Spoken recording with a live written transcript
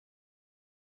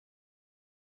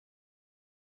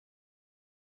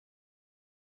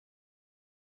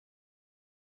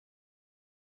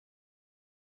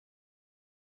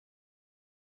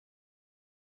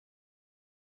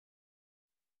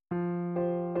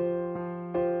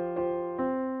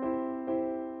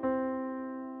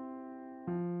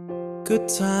Good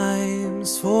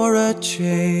times for a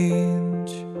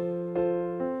change.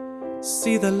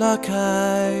 See the luck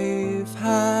I've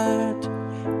had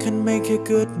can make a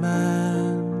good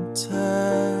man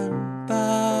turn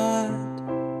bad.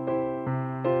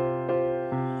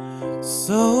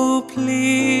 So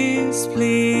please,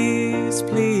 please,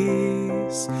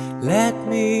 please, let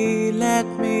me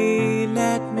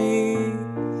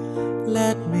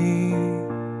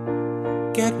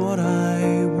get what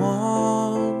I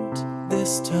want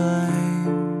this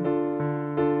time.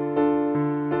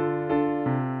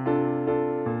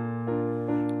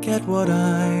 Get what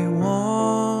I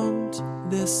want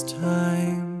this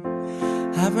time.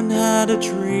 Haven't had a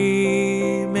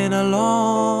dream in a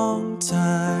long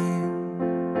time.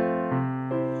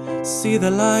 See the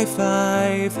life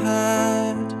I've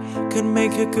had can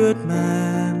make a good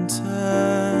man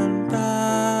turn bad.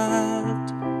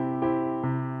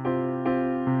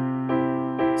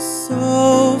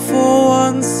 So for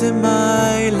once in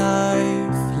my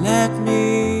life, let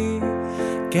me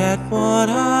get what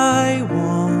I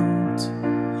want.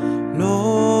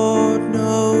 Lord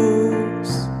knows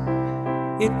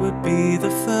it would be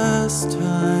the first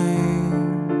time.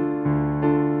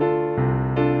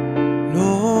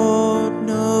 Lord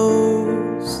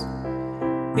knows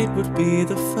it would be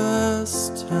the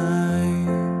first time.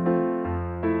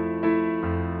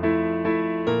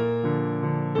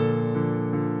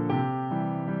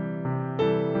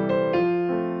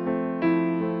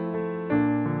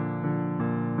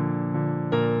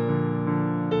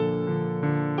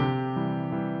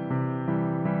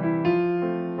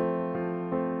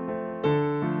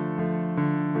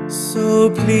 So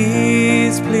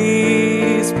please,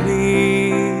 please,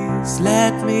 please,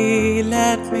 let me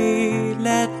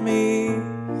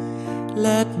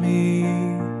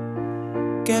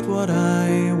get what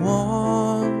I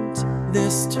want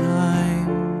this time.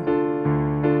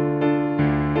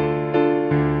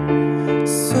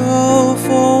 So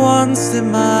for once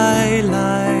in my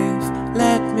life,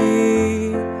 let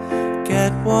me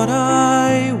get what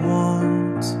I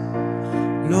want.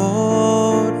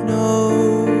 Lord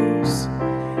knows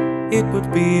it would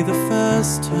be the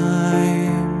first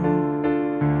time.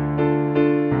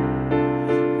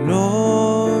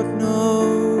 Lord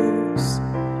knows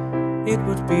it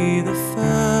would be the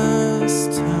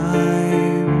first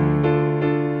time.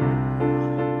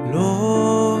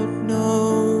 Lord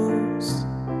knows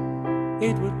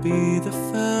it would be the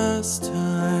first time.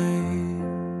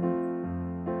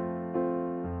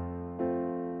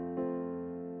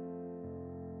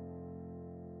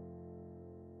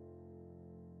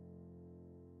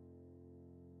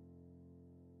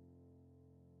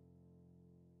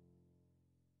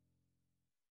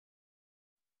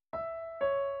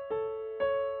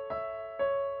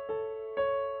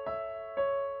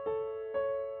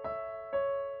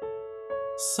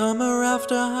 Summer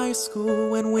after high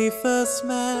school when we first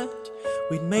met,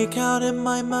 we'd make out in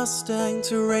my Mustang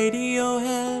to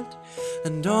Radiohead.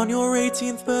 And on your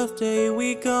 18th birthday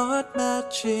we got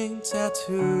matching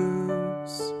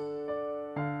tattoos.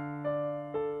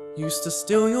 Used to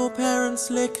steal your parents'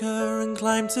 liquor and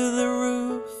climb to the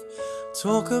roof,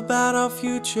 talk about our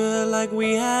future like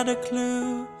we had a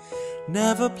clue.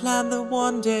 Never planned that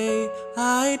one day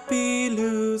I'd be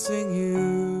losing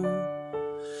you.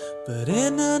 But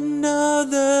in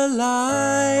another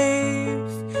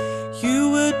life, you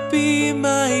would be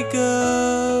my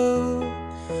girl.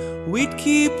 We'd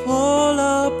keep all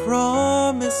our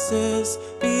promises,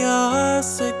 be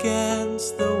us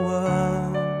against the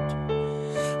world.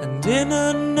 And in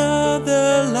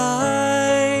another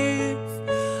life,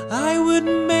 I would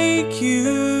make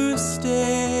you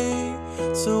stay,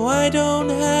 so I don't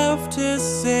have to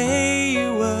say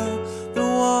you were the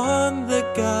one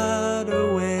that got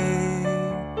away.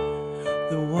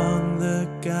 The one that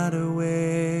got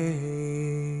away.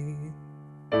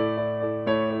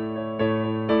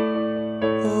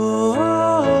 Oh, oh,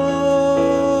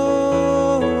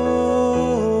 oh,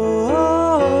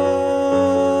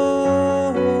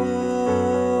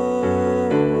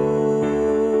 oh.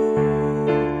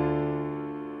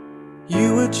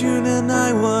 You were June and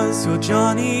I was your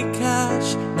Johnny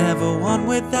Cash. Never one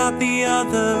without the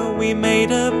other, we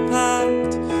made a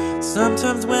pact.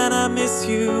 Sometimes when I miss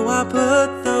you, I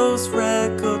put those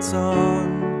records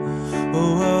on.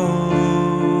 Oh, oh,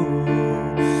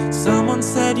 oh. Someone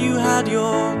said you had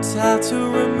your tattoo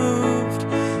removed.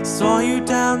 Saw you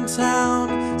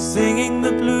downtown singing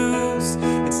the blues.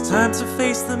 It's time to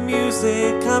face the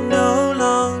music, I'm no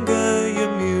longer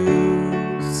your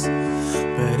muse.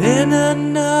 But in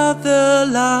another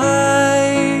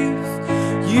life,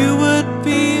 you would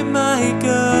be my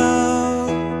girl.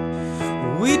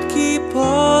 We'd keep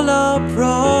all our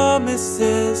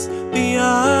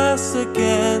us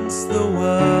against the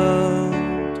world.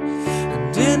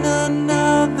 And in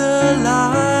another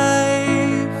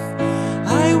life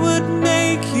I would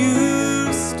make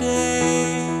you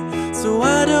stay, so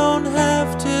I don't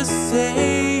have to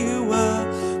say you were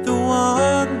the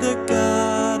one that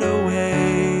got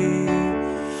away,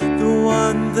 the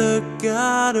one that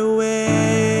got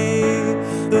away,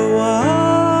 the one.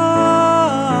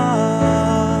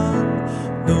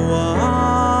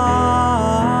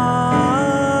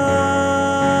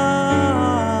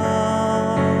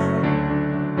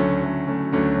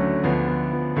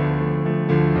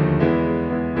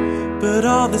 But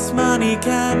all this money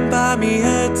can buy me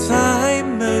a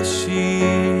time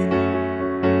machine.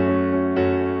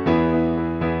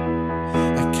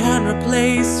 I can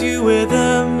replace you with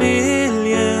a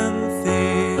million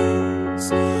things.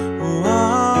 Oh,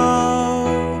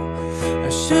 I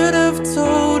should have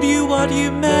told you what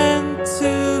you meant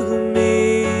to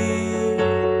me,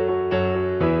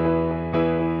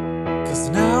 'cause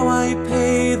now I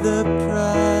pay the price.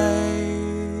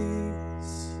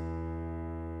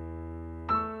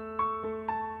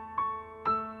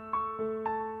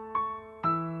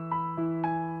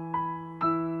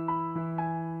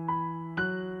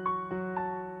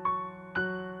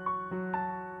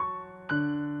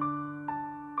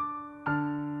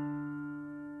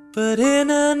 But in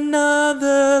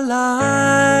another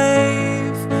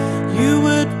life, you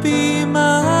would be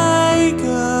my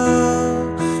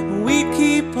girl. We'd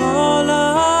keep all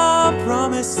our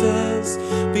promises,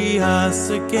 be us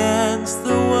against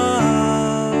the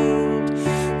world.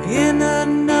 In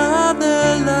another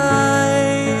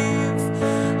life,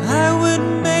 I would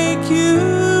make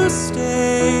you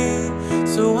stay,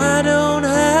 so I don't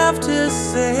have to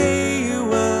say you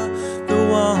were the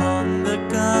one that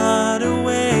got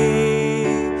away.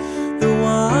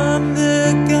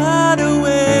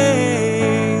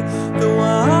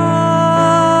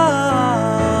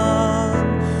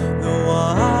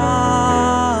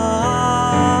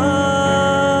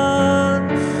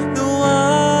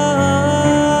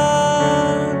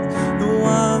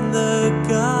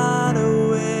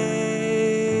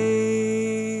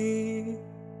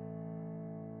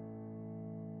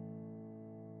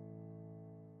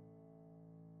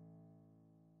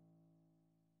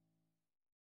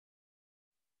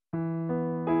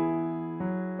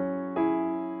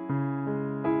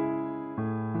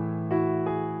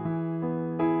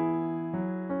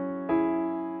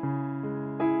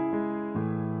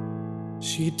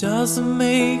 She doesn't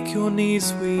make your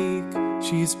knees weak,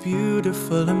 she's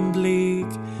beautiful and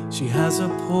bleak. She has a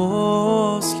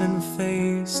porcelain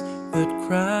face that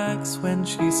cracks when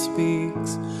she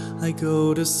speaks. I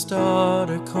go to start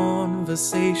a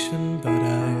conversation, but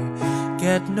I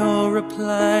get no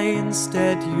reply.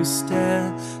 Instead you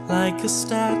stare like a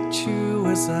statue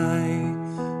as I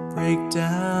break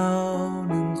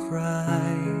down and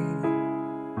cry.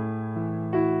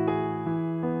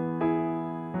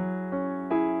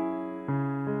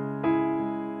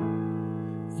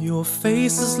 Your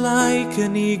face is like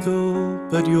an eagle,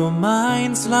 but your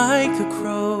mind's like a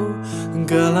crow. And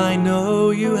girl, I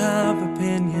know you have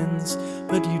opinions,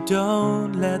 but you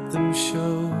don't let them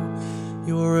show.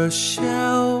 You're a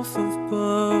shelf of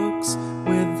books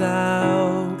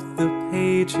without the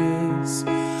pages,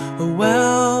 a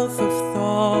wealth of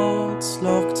thoughts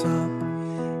locked up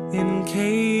in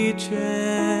cages.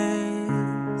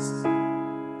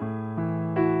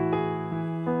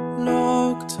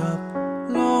 Locked up.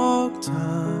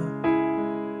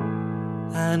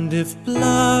 And if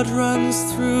blood runs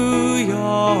through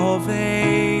your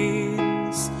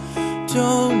veins,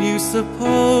 don't you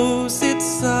suppose it's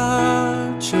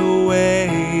such a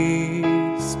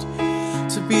waste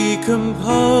to be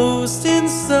composed in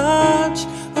such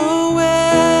a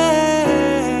way?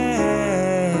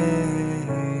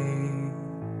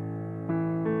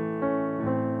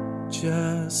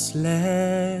 Just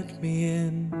let me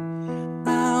in,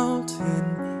 out in,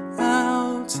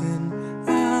 out in,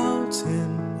 out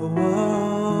in.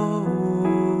 Whoa.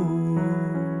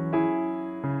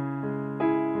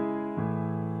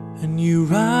 And you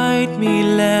write me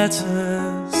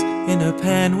letters in a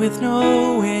pen with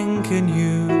no ink, and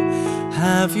you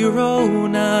have your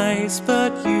own eyes,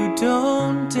 but you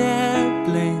don't dare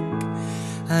blink.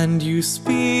 And you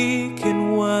speak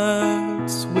in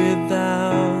words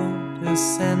without a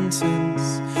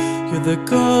sentence. You're the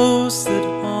ghost that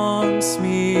haunts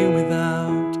me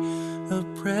without a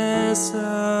presence,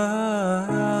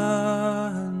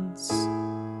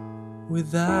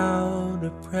 without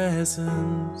a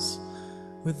presence,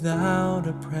 without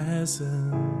a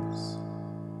presence.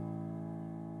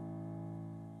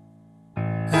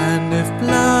 And if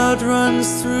blood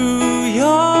runs through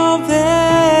your veins.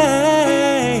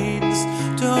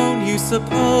 Don't you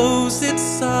suppose it's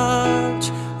such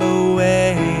a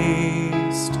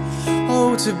waste?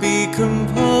 Oh, to be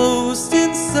composed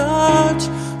in such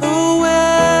a way.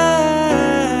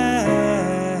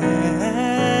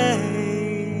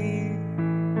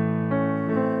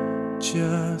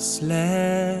 Just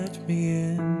let me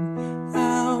in,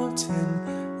 out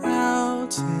in,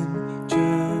 out in.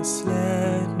 Just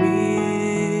let me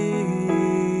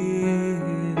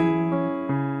in.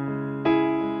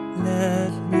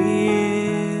 Let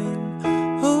me in.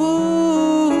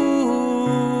 Oh,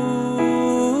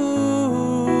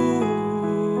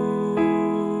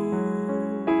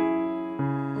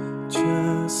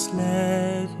 just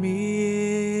let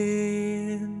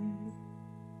me in.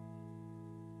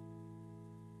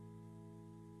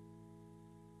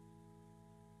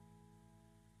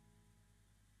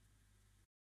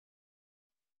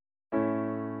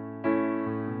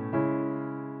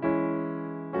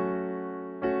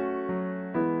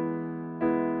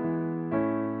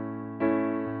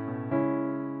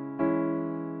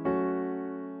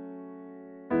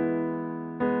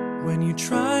 When you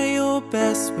try your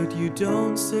best but you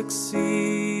don't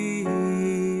succeed,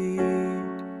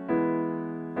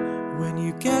 when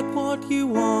you get what you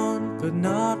want but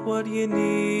not what you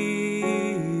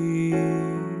need,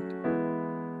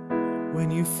 when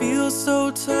you feel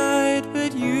so tired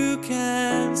but you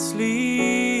can't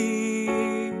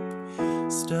sleep,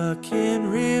 stuck in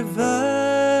reverse,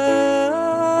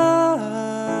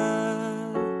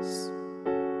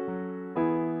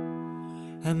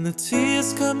 and the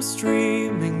tears come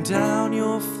streaming down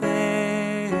your face.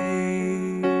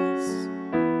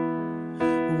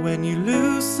 When you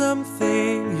lose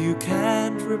something you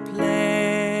can't replace,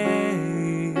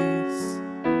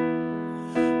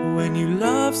 when you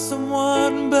love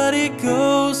someone but it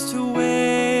goes to waste,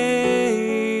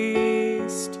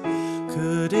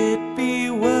 could it be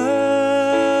worse?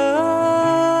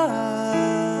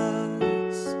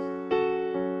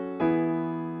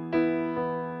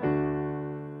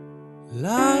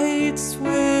 Lights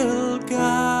will guide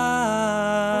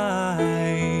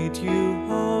you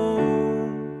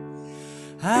home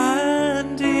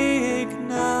and ignite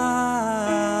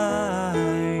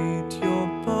your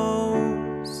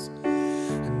bones,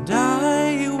 and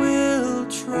I will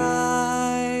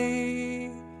try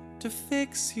to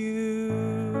fix you.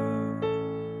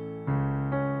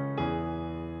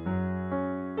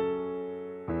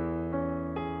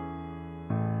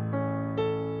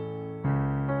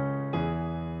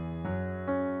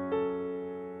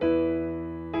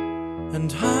 And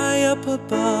high up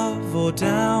above or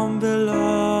down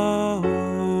below,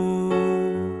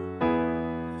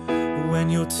 when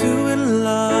you're too in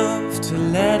love to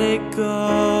let it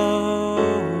go,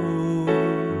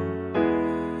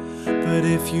 but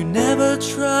if you never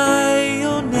try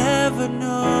you'll never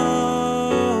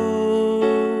know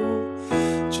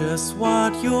just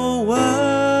what you're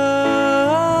worth.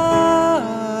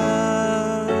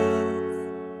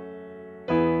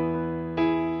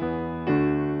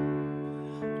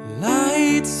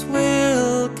 Lights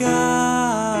will guide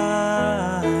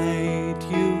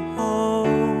you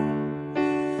home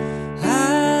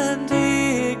and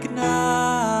ignite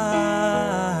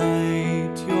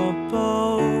your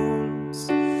bones,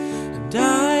 and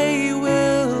I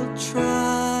will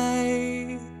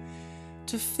try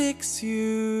to fix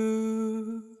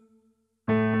you.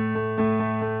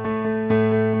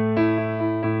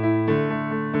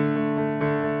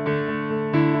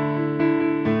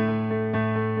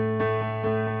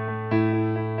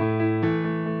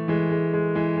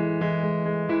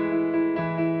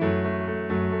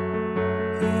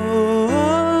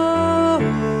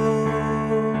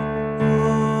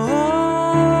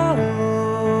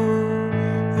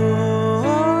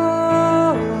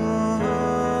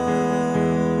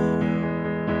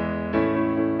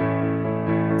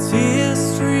 Tears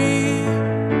stream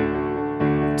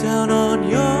down on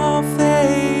your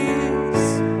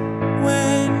face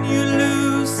when you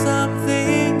lose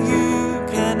something you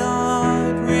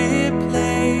cannot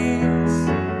replace.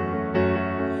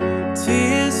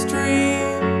 Tears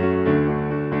stream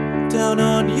down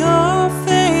on your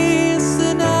face,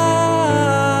 and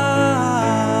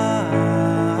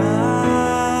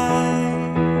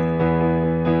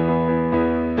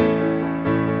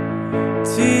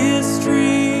tears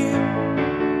stream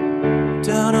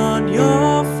down on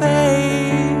your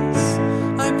face.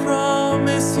 I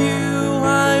promise you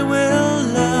I will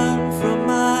learn from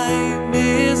my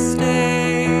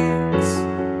mistakes.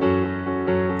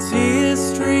 Tears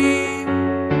stream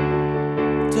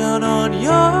down on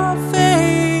your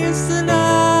face, and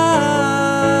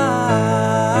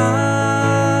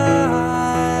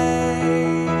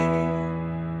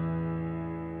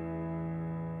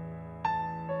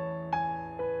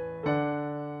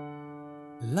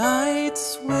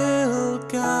Lights will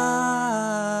guide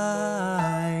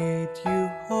you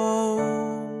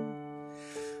home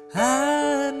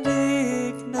and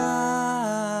ignite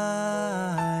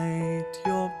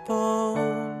your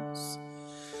bones,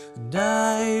 and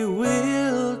I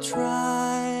will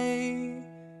try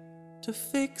to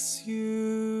fix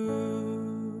you.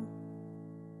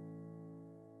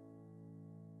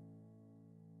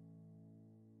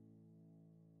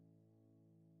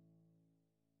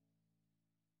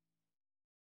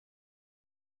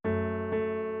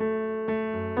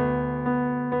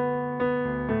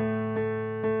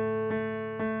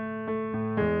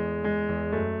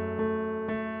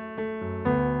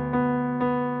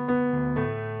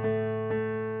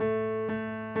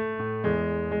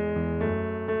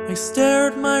 I stare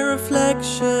at my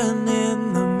reflection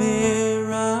in the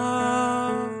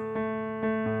mirror.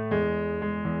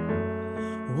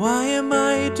 Why am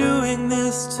I doing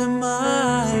this to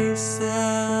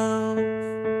myself?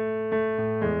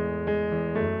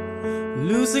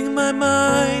 Losing my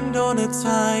mind on a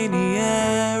tiny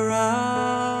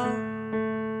error.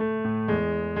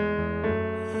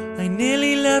 I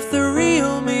nearly left the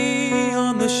real me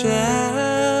on the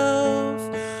shelf.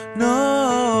 No,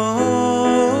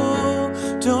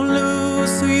 don't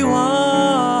lose who you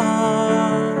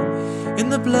are in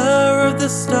the blur of the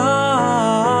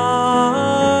stars.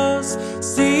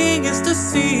 Seeing is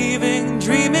deceiving,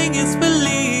 dreaming is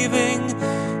believing.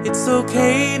 It's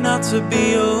okay not to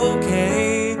be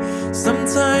okay.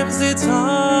 Sometimes it's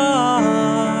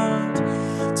hard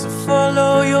to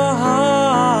follow your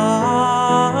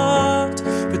heart,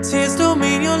 but tears don't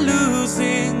mean you're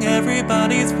losing.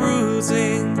 Everybody's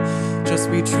bruising. Just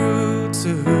be true to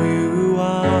who you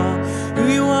are, who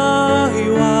you are, who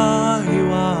you are, who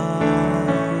you are.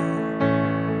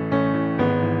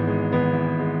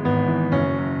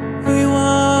 Who you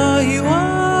are, you are.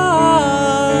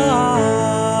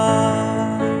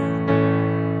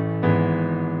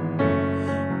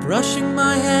 Brushing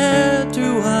my hair,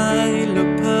 do I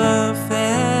look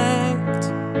perfect?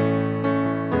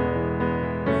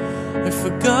 I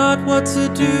forgot what to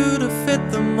do to fit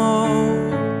the mold.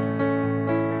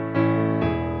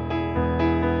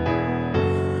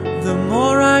 The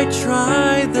more I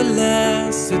try, the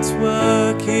less it's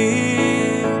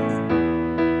working.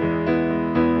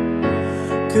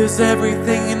 'Cause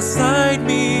everything inside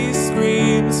me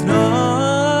screams no.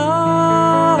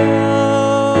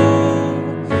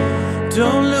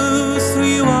 Don't lose who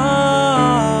you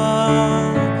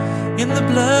are in the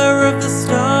blur of the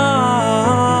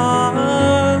stars.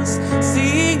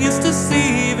 Seeing is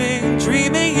deceiving,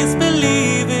 dreaming is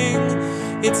believing.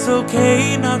 It's okay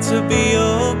not to be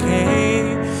okay.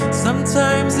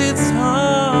 Sometimes it's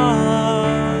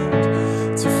hard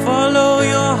to follow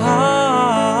your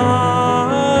heart,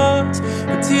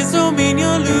 but tears don't mean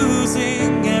you're losing.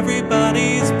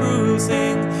 Everybody's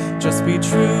bruising. Just be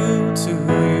true to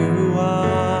who you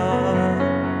are.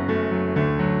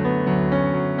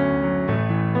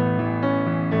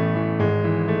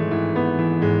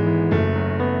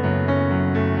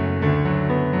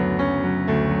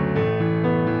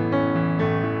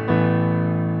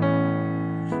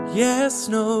 Yes,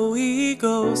 no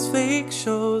egos, fake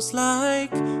shows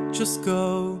like just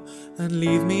go and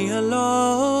leave me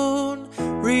alone.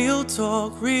 Real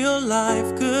talk, real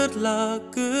life, good luck,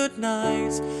 good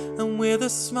night, and with a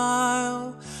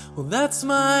smile, well that's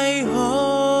my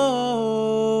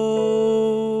home.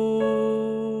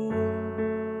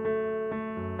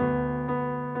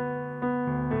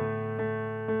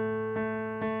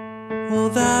 Well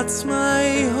that's my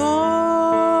home.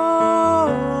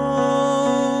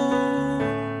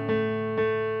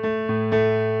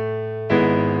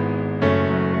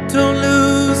 Don't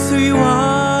lose who you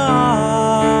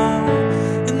are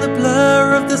in the blur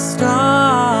of the stars.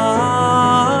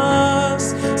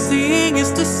 Seeing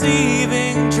is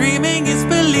deceiving, dreaming is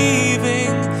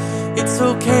believing. It's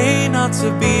okay not to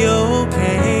be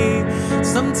okay.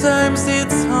 Sometimes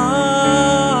it's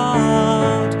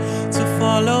hard to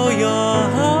follow your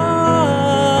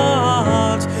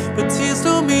heart, but tears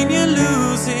don't mean you're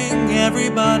losing.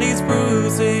 Everybody's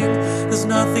bruising. There's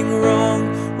nothing wrong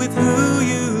with who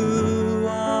you